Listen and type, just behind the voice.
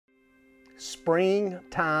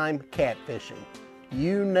Springtime catfishing.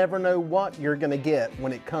 You never know what you're gonna get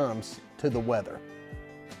when it comes to the weather.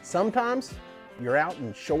 Sometimes you're out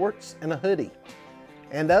in shorts and a hoodie,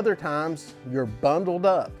 and other times you're bundled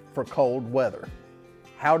up for cold weather.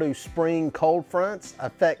 How do spring cold fronts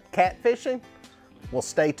affect catfishing? Well,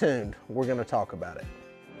 stay tuned. We're gonna talk about it.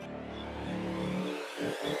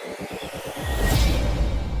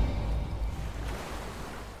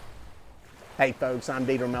 Hey folks, I'm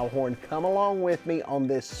Melhorn. Come along with me on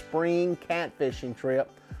this spring catfishing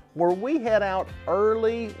trip where we head out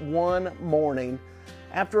early one morning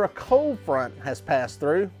after a cold front has passed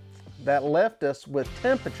through that left us with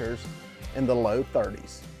temperatures in the low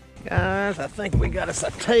 30s. Guys, I think we got us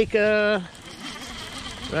a taker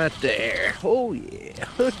right there. Oh yeah,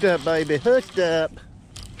 hooked up baby, hooked up.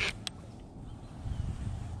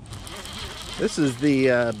 This is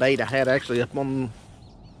the bait I had actually up on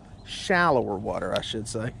shallower water, I should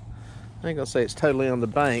say. I ain't gonna say it's totally on the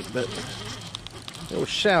bank, but it was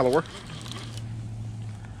shallower.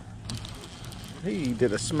 He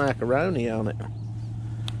did a smackaroni on it.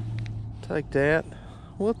 Take that.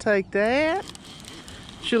 We'll take that.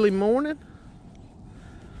 Chilly morning.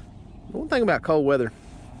 One thing about cold weather,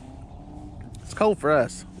 it's cold for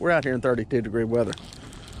us. We're out here in 32-degree weather.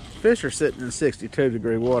 Fish are sitting in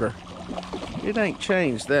 62-degree water. It ain't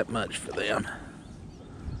changed that much for them.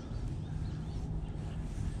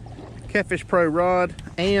 Catfish Pro rod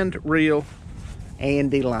and reel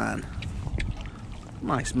and line.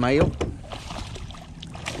 Nice male.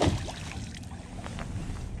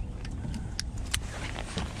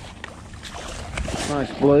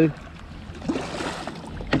 Nice blue.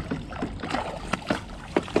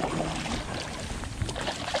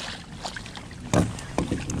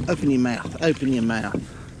 Open your mouth, open your mouth.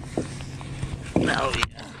 Oh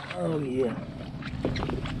yeah, oh yeah.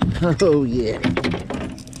 Oh yeah.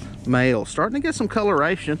 Male, starting to get some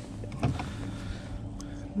coloration.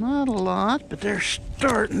 Not a lot, but they're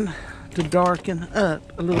starting to darken up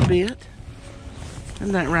a little bit.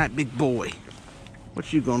 Isn't that right, big boy?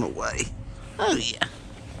 What you gonna weigh? Oh yeah.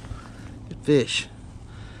 Good fish.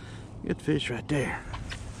 Good fish right there.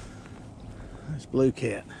 That's blue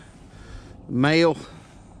cat. Male.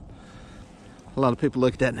 A lot of people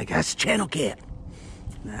look at that and they go, that's a channel cat.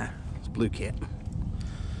 Nah, it's blue cat.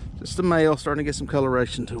 Just a male, starting to get some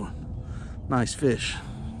coloration to him. Nice fish.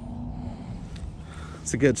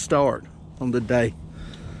 It's a good start on the day.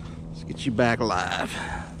 Let's get you back alive.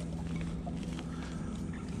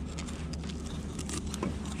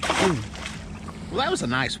 Well, that was a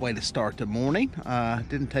nice way to start the morning.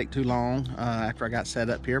 Didn't take too long after I got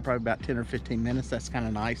set up here, probably about 10 or 15 minutes. That's kind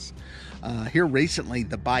of nice. Here recently,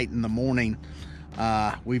 the bite in the morning,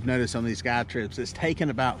 we've noticed on these guide trips, it's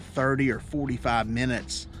taken about 30 or 45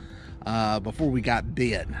 minutes before we got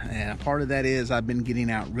bit. And part of that is I've been getting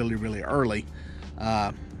out really early.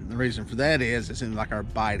 The reason for that is it seems like our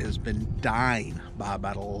bite has been dying by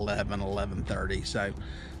about 11:30. So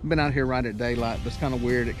I've been out here right at daylight, but it's kind of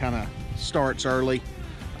weird. It kind of starts early.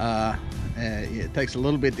 It takes a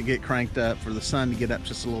little bit to get cranked up for the sun to get up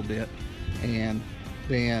just a little bit, and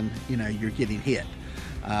then you know you're getting hit.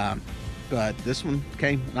 But this one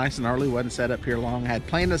came nice and early, wasn't set up here long. I had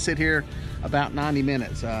planned to sit here about 90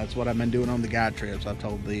 minutes. That's what I've been doing on the guide trips. I've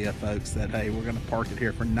told the folks that, hey, we're gonna park it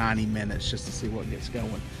here for 90 minutes just to see what gets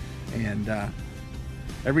going. And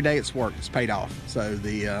every day it's worked, it's paid off. So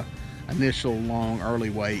the initial long early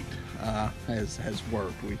wait has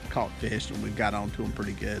worked. We've caught fish and we've got onto them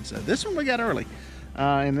pretty good. So this one we got early.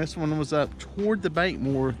 And this one was up toward the bank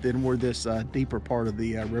more than where this deeper part of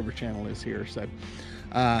the river channel is here. So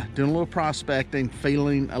doing a little prospecting,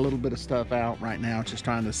 feeling a little bit of stuff out right now, just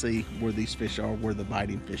trying to see where these fish are, where the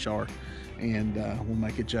biting fish are, and we'll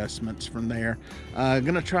make adjustments from there.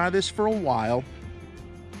 Gonna try this for a while,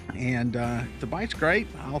 and if the bite's great,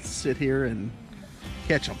 I'll sit here and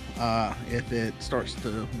catch them. If it starts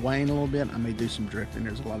to wane a little bit, I may do some drifting.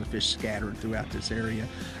 There's a lot of fish scattered throughout this area.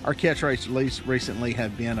 Our catch rates, at least recently,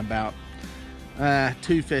 have been about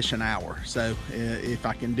 2 fish an hour. So if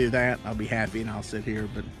I can do that, I'll be happy and I'll sit here.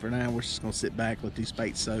 But for now, we're just gonna sit back, let these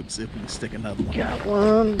baits soak, see if we can stick another one. Got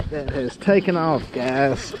one that has taken off,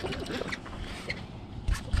 guys.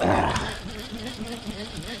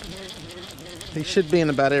 He should be in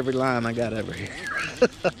about every line I got over here.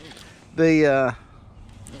 The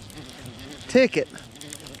ticket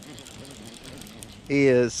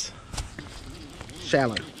is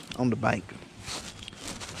shallow on the bank.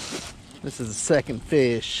 This is the second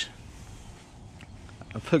fish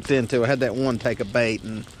I've hooked into. I had that one take a bait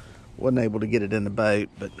and wasn't able to get it in the boat,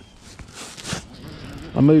 but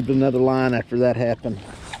I moved another line after that happened.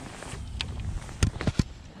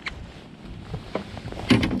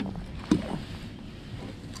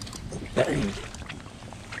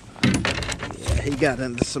 got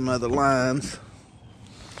into some other lines.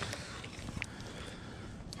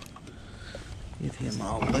 Get him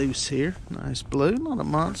all loose here. Nice blue, not a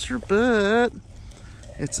monster, but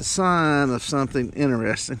it's a sign of something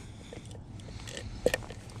interesting.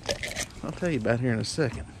 I'll tell you about here in a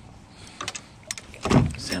second.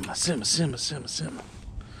 Simmer, simmer, simmer, simmer, simmer.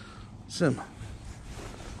 Simmer.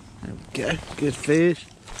 There we go. Good fish.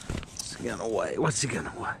 What's he gonna weigh? What's he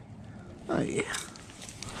gonna weigh? Oh yeah.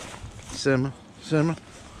 Simmer, simmer.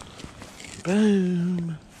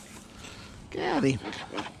 Boom. Got him.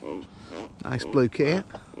 Nice blue cat.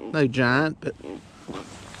 No giant, but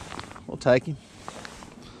we'll take him.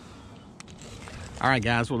 All right,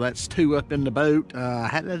 guys, well, that's 2 up in the boat. I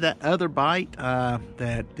had that other bite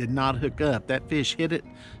that did not hook up. That fish hit it,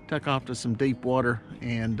 took off to some deep water,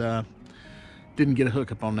 and didn't get a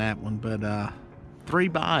hookup on that one. But 3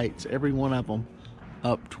 bites, every one of them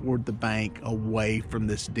up toward the bank away from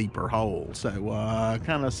this deeper hole. So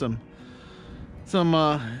kind of some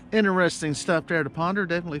interesting stuff there to ponder.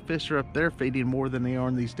 Definitely fish are up there feeding more than they are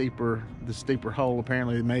in this deeper hole.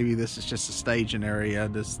 Apparently, maybe this is just a staging area.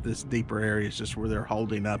 This deeper area is just where they're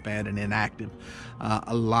holding up at and inactive.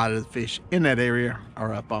 A lot of the fish in that area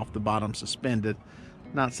are up off the bottom suspended.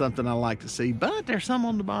 Not something I like to see, but there's some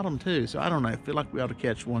on the bottom too. So I don't know, I feel like we ought to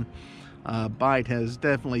catch one. Bite has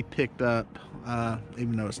definitely picked up,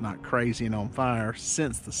 even though it's not crazy and on fire,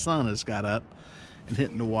 since the sun has got up and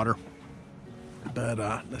hitting the water. But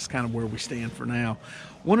that's kind of where we stand for now.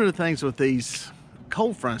 One of the things with these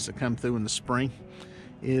cold fronts that come through in the spring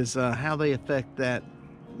is how they affect that,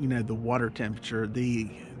 the water temperature.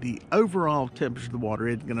 The overall temperature of the water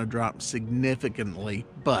isn't going to drop significantly,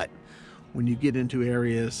 but when you get into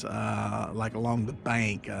areas like along the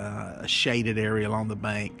bank, a shaded area along the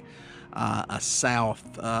bank, a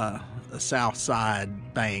south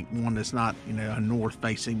side bank, one that's not a north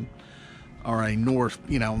facing, or a north,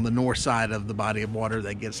 on the north side of the body of water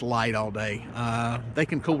that gets light all day, they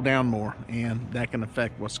can cool down more, and that can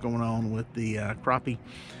affect what's going on with the crappie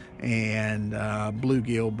and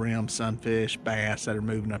bluegill, brim, sunfish, bass that are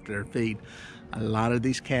moving up to their feed. A lot of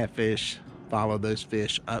these catfish follow those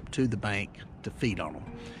fish up to the bank to feed on them,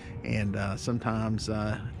 and sometimes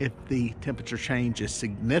if the temperature change is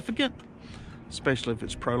significant, especially if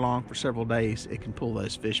it's prolonged for several days, it can pull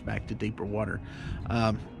those fish back to deeper water.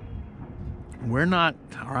 I'm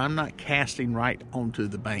not casting right onto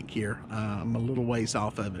the bank here. I'm a little ways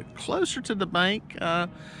off of it. Closer to the bank,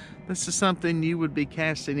 this is something you would be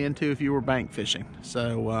casting into if you were bank fishing.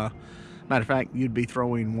 So, matter of fact, you'd be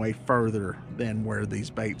throwing way further than where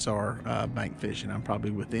these baits are bank fishing. I'm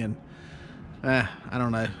probably within, I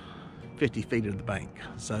don't know, 50 feet of the bank.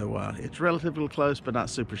 So it's relatively close, but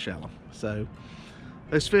not super shallow. So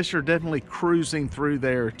those fish are definitely cruising through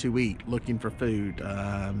there to eat, looking for food.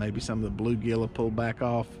 Maybe some of the bluegill have pulled back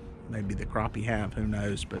off. Maybe the crappie have, who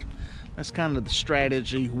knows. But that's kind of the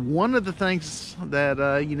strategy. One of the things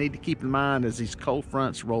that you need to keep in mind as these cold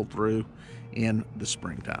fronts roll through in the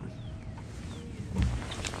springtime.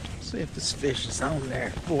 See if this fish is on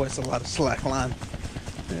there. Boy, it's a lot of slack line.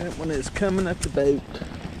 That one is coming up the boat.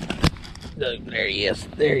 Oh, there he is.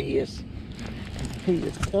 There he is. He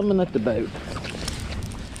is coming up the boat.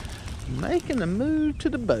 Making a move to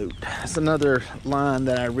the boat. That's another line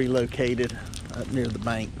that I relocated up near the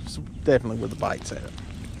bank. It's definitely where the bite's at.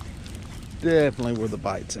 Definitely where the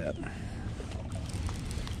bite's at.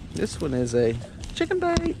 This one is a chicken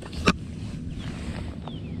bait.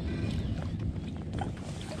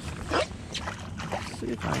 See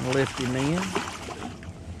if I can lift him in.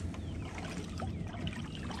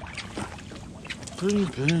 Boom,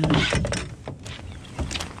 boom.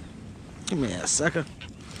 Give me a sucker.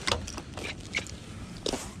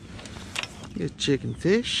 Good chicken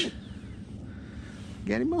fish.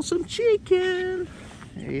 Got him on some chicken.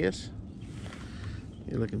 There he is.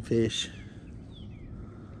 Good looking fish.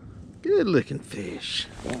 Good looking fish.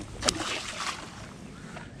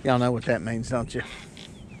 Y'all know what that means, don't you?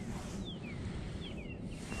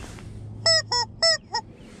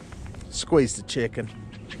 Squeeze the chicken.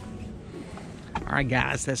 All right,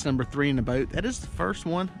 guys, that's number 3 in the boat. That is the first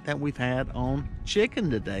one that we've had on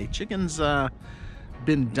chicken today. Chicken's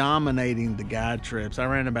been dominating the guide trips. I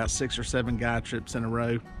ran about 6 or 7 guide trips in a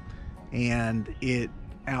row, and it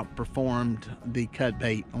outperformed the cut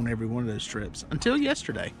bait on every one of those trips until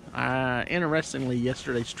yesterday. Interestingly,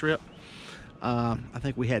 yesterday's trip, I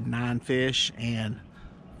think we had 9 fish, and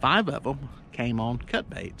 5 of them came on cut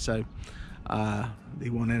bait. So the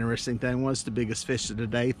one interesting thing was the biggest fish of the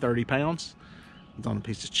day, 30 pounds, was on a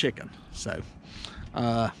piece of chicken. So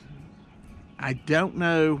I don't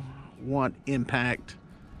know what impact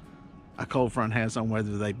a cold front has on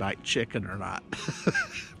whether they bite chicken or not.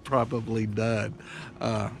 Probably none.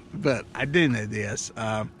 But I do know this.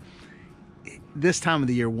 This time of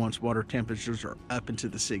the year, once water temperatures are up into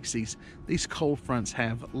the 60s, these cold fronts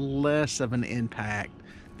have less of an impact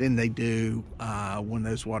than they do when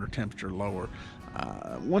those water temperatures are lower.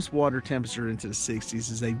 Once water temperature into the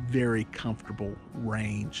 60s is a very comfortable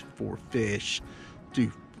range for fish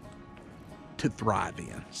to thrive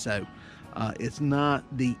in. So it's not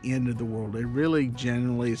the end of the world. It really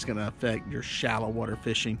generally is going to affect your shallow water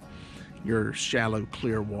fishing, your shallow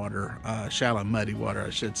clear water, shallow muddy water,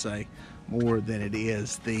 I should say, more than it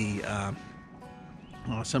is the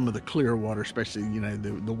some of the clear water, especially, you know,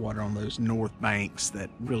 the water on those north banks that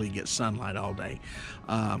really get sunlight all day.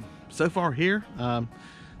 So far here,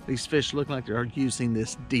 these fish look like they're using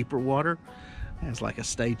this deeper water as like a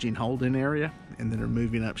staging holding area, and then they're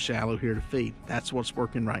moving up shallow here to feed. That's what's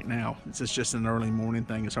working right now. It's just an early morning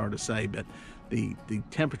thing. It's hard to say, but the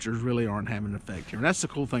temperatures really aren't having an effect here. And that's the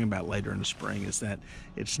cool thing about later in the spring, is that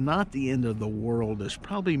it's not the end of the world. There's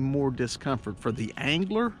probably more discomfort for the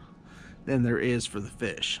angler than there is for the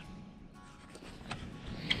fish.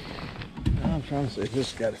 I'm trying to see if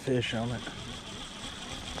this has got a fish on it.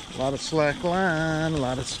 A lot of slack line, a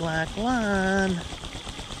lot of slack line.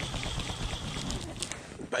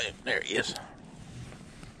 Boom, there he is.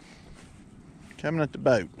 Coming at the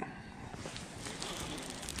boat.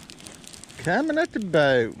 Coming at the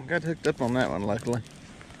boat. Got hooked up on that one, luckily.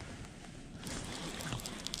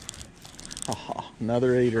 Oh,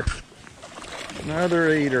 another eater.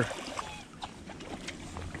 Another eater.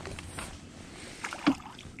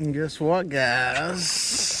 And guess what,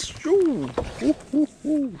 guys?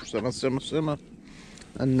 Simmer.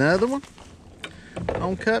 Another one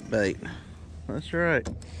on cut bait. That's right.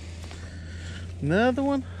 Another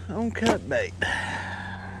one on cut bait.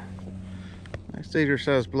 Nice eater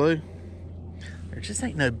size blue. There just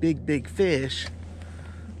ain't no big fish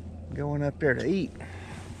going up there to eat.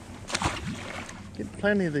 Get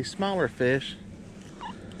plenty of these smaller fish,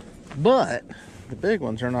 but the big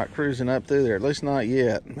ones are not cruising up through there, at least not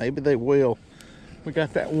yet. Maybe they will. We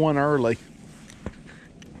got that one early.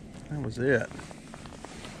 That was it.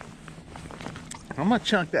 I'm gonna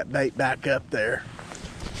chunk that bait back up there.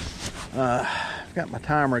 I've got my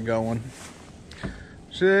timer going.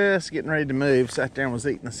 Just getting ready to move. Sat there and was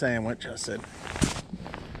eating a sandwich. I said,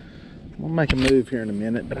 I'm gonna make a move here in a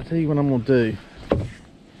minute, but I'll tell you what I'm gonna do.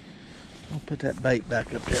 I'll put that bait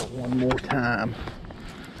back up there one more time.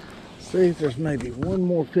 See if there's maybe one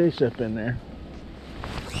more fish up in there.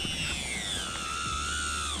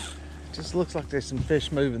 Just looks like there's some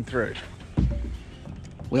fish moving through.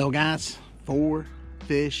 Well, guys, 4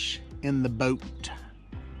 fish in the boat.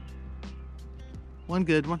 One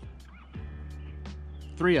good one.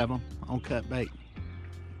 3 of them on cut bait.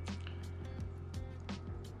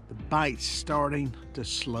 The bite's starting to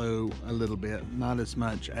slow a little bit. Not as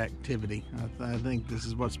much activity. I think this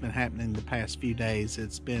is what's been happening the past few days.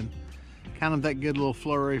 It's been kind of that good little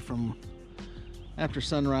flurry from after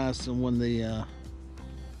sunrise to when the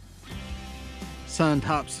sun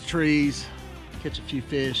tops the trees, catch a few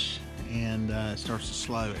fish, and it starts to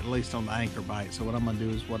slow, at least on the anchor bite. So what I'm gonna do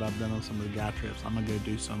is what I've done on some of the guy trips. I'm gonna go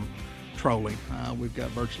do some trolling. We've got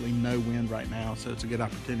virtually no wind right now, so it's a good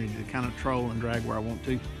opportunity to kind of troll and drag where I want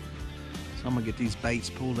to. So I'm gonna get these baits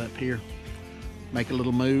pulled up here, make a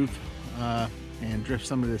little move, and drift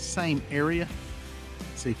some of this same area.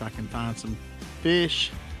 See if I can find some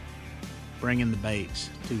fish, bringing the baits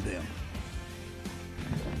to them.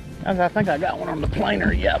 I think I got one on the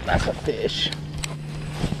planer. Yep, that's a fish.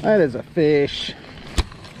 That is a fish.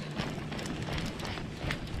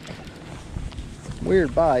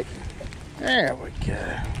 Weird bite. There we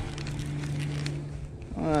go.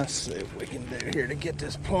 Let's see what we can do here to get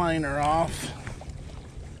this planer off.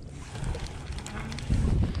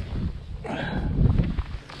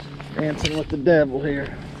 Dancing with the devil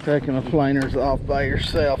here. Taking the planers off by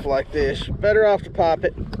yourself like this. You're better off to pop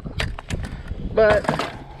it. But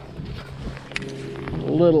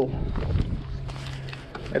a little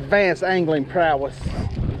advanced angling prowess,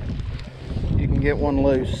 you can get one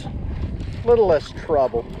loose. A little less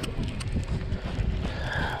trouble.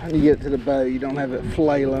 When you get to the boat, you don't have it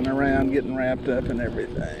flailing around, getting wrapped up and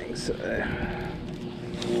everything. So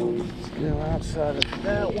let's go outside of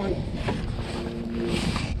that one.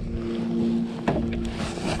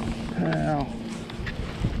 Now,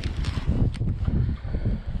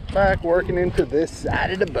 back working into this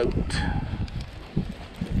side of the boat.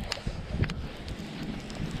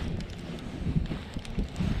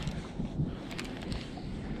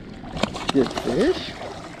 Good fish.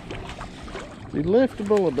 Be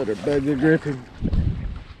liftable, but a bugger gripping.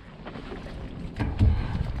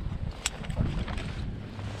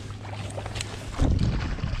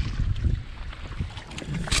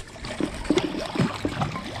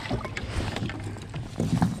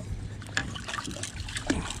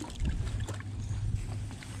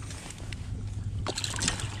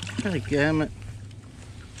 Dadgummit.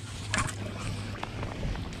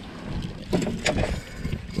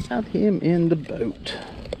 Got him in the boat.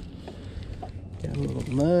 Got a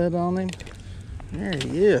little mud on him. There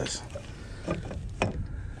he is.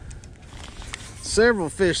 Several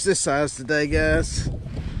fish this size today, guys.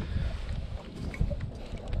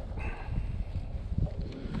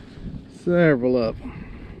 Several of them.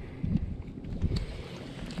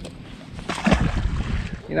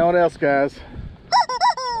 You know what else, guys?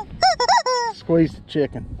 Squeeze the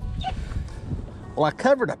chicken. Well, I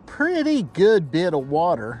covered a pretty good bit of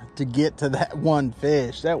water to get to that one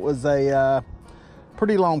fish. That was a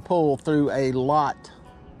pretty long pull through a lot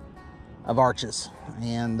of arches.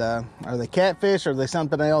 And are they catfish or are they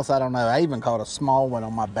something else? I don't know. I even caught a small one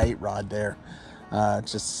on my bait rod there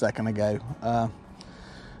just a second ago.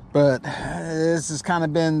 But this has kind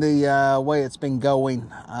of been the way it's been going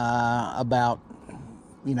about,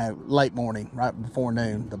 you know, late morning, right before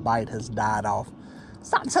noon. The bite has died off.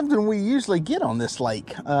 It's not something we usually get on this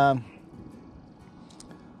lake,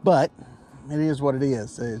 but it is what it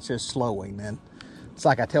is. It's just slowing, man. It's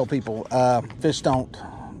like I tell people, fish don't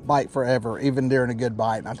bite forever, even during a good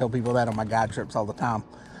bite. And I tell people that on my guide trips all the time.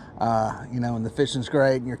 You know, when the fishing's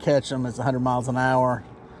great and you're catching them, it's 100 miles an hour.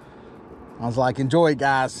 I was like, enjoy it,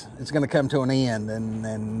 guys. It's going to come to an end,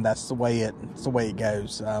 and that's the way it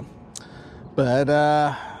goes. But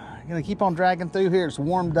I'm going to keep on dragging through here. It's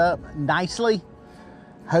warmed up nicely.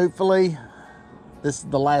 Hopefully, this is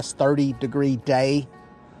the last 30-degree day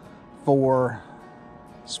for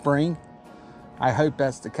spring. I hope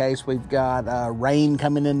that's the case. We've got rain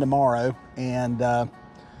coming in tomorrow and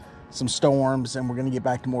some storms, and we're going to get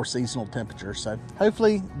back to more seasonal temperatures. So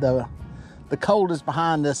hopefully the cold is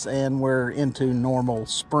behind us and we're into normal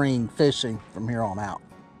spring fishing from here on out.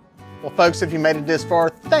 Well, folks, if you made it this far,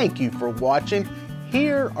 thank you for watching.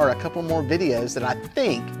 Here are a couple more videos that I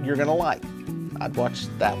think you're going to like. I'd watch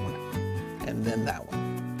that one and then that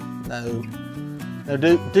one. No,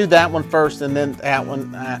 do that one first and then that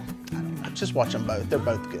one. I don't know. Just watch them both. They're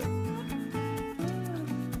both good.